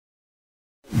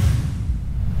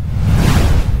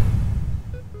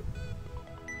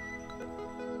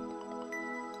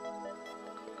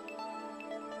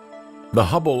The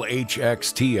Hubbell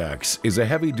TX is a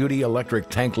heavy-duty electric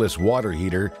tankless water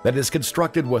heater that is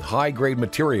constructed with high-grade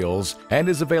materials and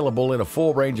is available in a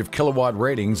full range of kilowatt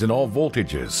ratings in all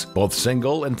voltages, both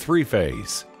single and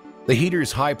three-phase. The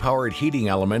heater's high-powered heating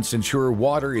elements ensure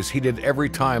water is heated every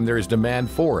time there is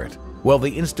demand for it, while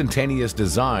the instantaneous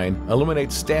design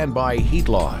eliminates standby heat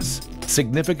loss,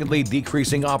 significantly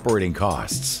decreasing operating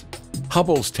costs.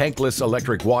 Hubbell's tankless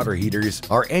electric water heaters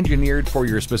are engineered for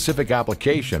your specific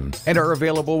application and are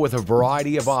available with a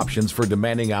variety of options for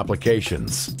demanding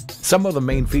applications. Some of the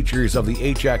main features of the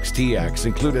TX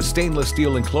include a stainless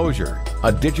steel enclosure,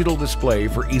 a digital display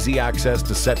for easy access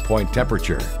to set point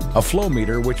temperature, a flow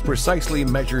meter which precisely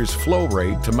measures flow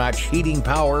rate to match heating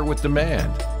power with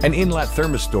demand, an inlet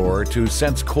thermistor to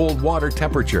sense cold water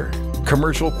temperature,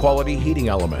 commercial quality heating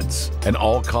elements, an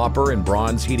all-copper and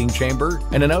bronze heating chamber,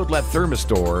 and an outlet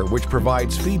thermistor which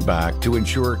provides feedback to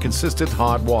ensure consistent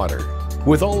hot water.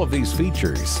 With all of these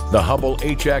features, the Hubbell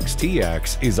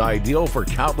TX is ideal for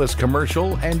countless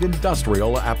commercial and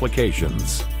industrial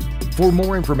applications. For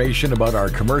more information about our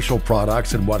commercial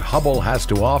products and what Hubbell has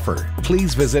to offer,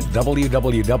 please visit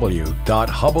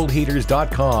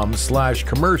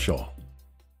www.hubbellheaters.com/commercial.